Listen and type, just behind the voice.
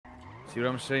See what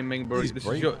I'm saying, Ming, bro?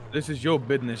 This is your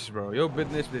business, bro. Your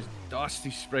business. There's dusty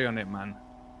spray on it, man.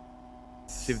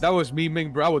 See, if that was me,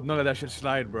 Ming, bro, I would not let that shit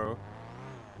slide, bro.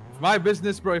 If my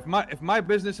business, bro, if my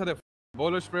business had a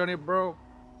boiler spray on it, bro.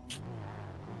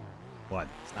 What?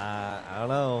 I don't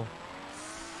know.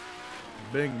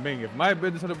 Ming, if my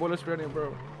business had a boiler spray on it,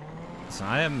 bro. Listen,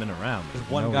 I haven't been around. There's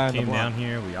one guy we came down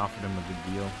here, we offered him a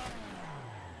good deal.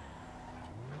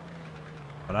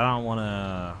 But I don't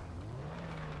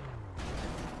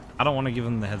want to give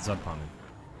him the heads up on it.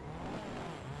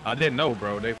 I didn't know,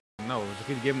 bro. They know. So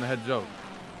can you give him the heads up?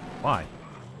 Why?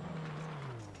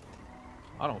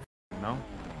 I don't know.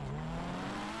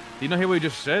 Do you not hear what he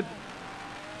just said?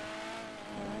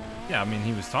 Yeah, I mean,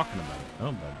 he was talking about it.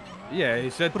 Oh, but yeah, he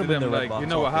said to them, like, you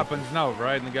know what happens now,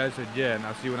 right? And the guy said, yeah, and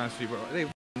I'll see when I see, bro. They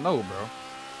know, bro.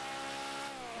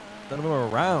 None of them are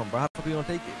around, bro. How the fuck are you gonna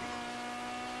take it?